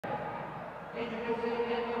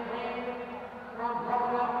Introducing in the ring from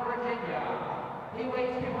Whoerle, Virginia. He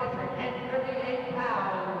weighs 238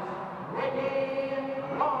 pounds. Ricki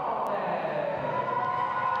Lawless.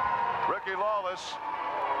 Ricki Lawless,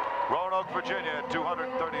 Roanoke, Virginia,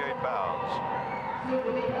 238 pounds. Soon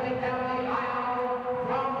to be coming down the aisle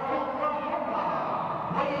from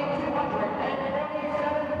Oklahoma, weighing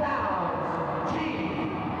 247 pounds.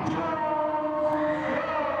 Jules Strongbow.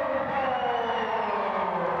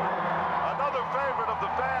 Another favorite of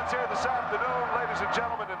the fans here this afternoon, ladies and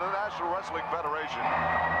gentlemen, in the National Wrestling Federation,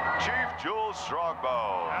 Chief Jules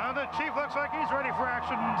Strongbow. And the Chief looks like he's ready for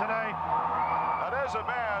action today. And there's a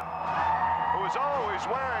man who is always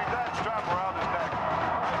wearing that strap around his neck.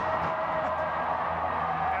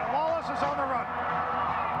 And Lawless is on the run.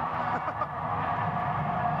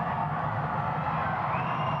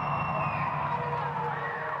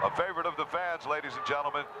 A favorite of the fans, ladies and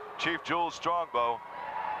gentlemen, Chief Jules Strongbow,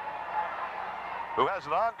 who has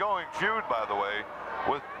an ongoing feud, by the way,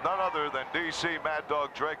 with none other than DC Mad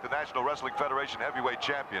Dog Drake, the National Wrestling Federation heavyweight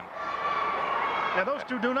champion. Yeah, those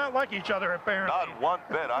two do not like each other, apparently. Not one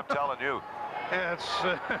bit, I'm telling you. Yeah,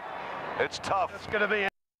 it's tough. It's going to be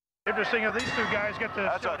interesting if these two guys get to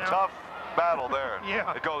That's a down. tough battle there.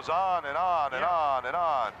 Yeah. It goes on and on and on and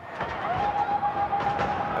on.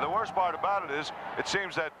 And the worst part about it is, it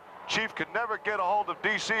seems that Chief can never get a hold of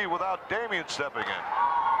DC without Damien stepping in.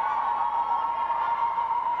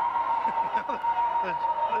 The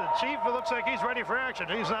Chief looks like he's ready for action.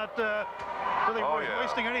 He's not really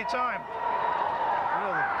wasting any time.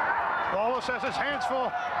 Lawless has his hands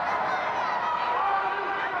full.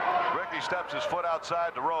 Ricki steps his foot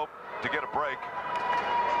outside the rope to get a break.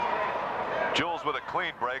 Jules with a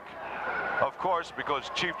clean break, of course, because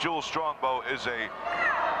Chief Jules Strongbow is a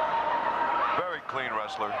very clean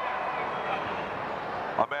wrestler.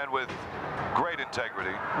 A man with great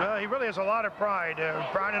integrity. Well, he really has a lot of pride.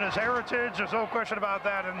 Pride in his heritage, there's no question about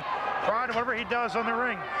that, and pride in whatever he does on the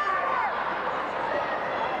ring.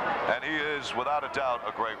 And he is, without a doubt,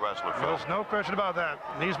 a great wrestler, Phil. There's no question about that.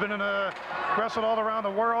 He's been wrestled all around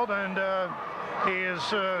the world, and he has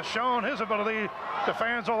shown his ability to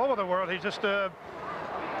fans all over the world. He just seems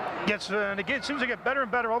to get better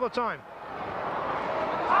and better all the time.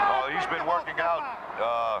 He's been working out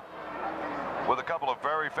with a couple of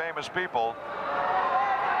very famous people,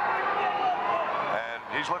 and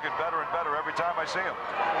he's looking better and better every time I see him.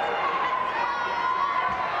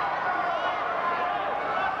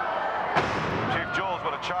 Chief Jules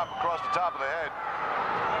with a chop across the top of the head.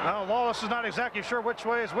 Well, Lawless is not exactly sure which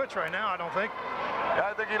way is which right now, I don't think. Yeah,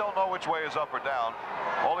 I think he don't know which way is up or down.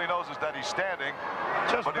 All he knows is that he's standing,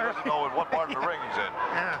 but he doesn't know in what part of the ring he's in.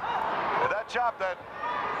 Yeah. And that chop that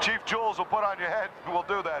Chief Jules will put on your head will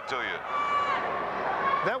do that to you.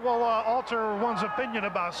 That will alter one's opinion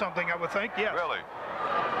about something, I would think, yes. Really?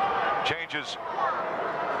 Changes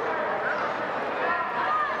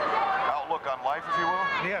outlook on life, if you will?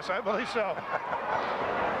 Yes, I believe so.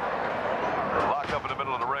 Locked up in the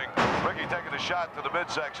middle of the ring. Ricki taking a shot to the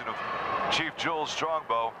midsection of Chief Jules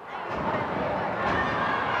Strongbow.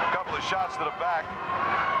 A couple of shots to the back.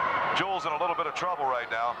 Jules in a little bit of trouble right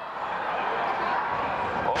now.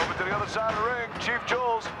 Over to the other side of the ring, Chief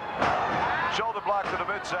Jules. Shoulder block to the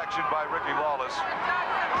midsection by Ricki Lawless.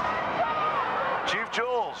 Chief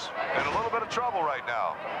Jules in a little bit of trouble right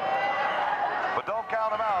now. But don't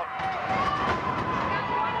count him out.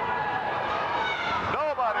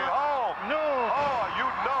 Nobody home. No. Oh, you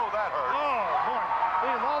know that hurt. Oh, boy.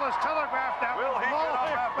 Lawless telegraphed that Will one. he get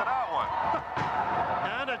up after that one?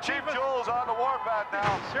 And a Chief Jules on the warpath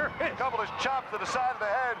now. Sure is. A couple of chops to the side of the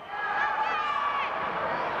head.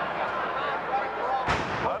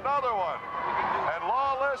 Another one. And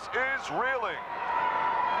Lawless is reeling.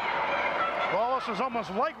 Lawless was almost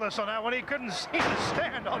lightless on that one. He couldn't seem to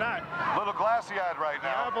stand on that. A little glassy-eyed right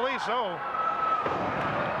Yeah, now. I believe so.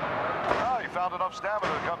 Oh, he found enough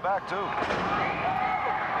stamina to come back, too.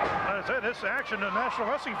 As I said, this action, the National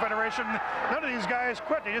Wrestling Federation, none of these guys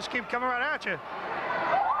quit. They just keep coming right at you.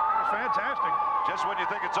 It's fantastic. Just when you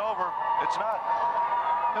think it's over, it's not.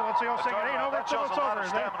 What's the old saying? It ain't over That until shows it's a lot over.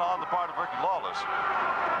 of stamina on the part of Ricki Lawless.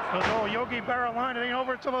 The old Yogi Berra line, it ain't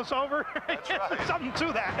over until it's over. That's right. There's something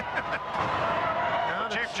to that.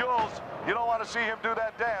 Chief Jules, you don't want to see him do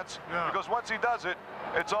that dance, because once he does it,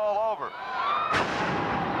 it's all over.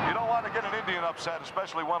 You don't want to get an Indian upset,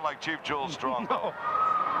 especially one like Chief Jules Strongbow.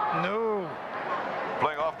 No.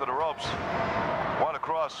 Playing off to the ropes. One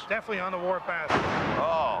across. Definitely on the warpath.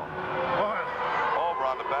 Oh. Boy. Over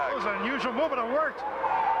on the back. That was an unusual move, but it worked.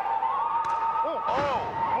 Oh.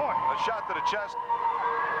 Boy. A shot to the chest.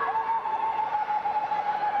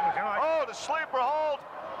 Oh, the sleeper hold.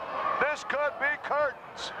 This could be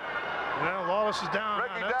curtains. Well, Lawless is down.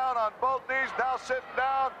 Ricki down on both knees, now sitting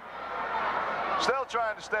down. Still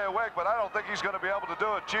trying to stay awake, but I don't think he's going to be able to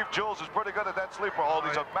do it. Chief Jules is pretty good at that sleeper hold.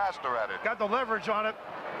 He's a master at it. Got the leverage on it.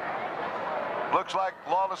 Looks like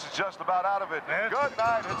Lawless is just about out of it. Good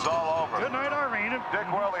night, it's all over. Good night, Irene. Dick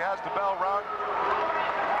Whoerle has the bell rung.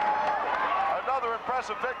 Another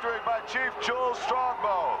impressive victory by Chief Jules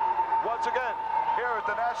Strongbow. Once again, here at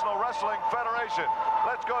the National Wrestling Federation.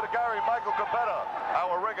 Let's go to Gary Michael Capetta,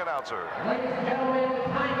 our ring announcer. Ladies and gentlemen, the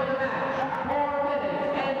time of the match, 4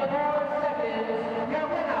 minutes and 4 seconds. Your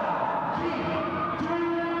winner, Chief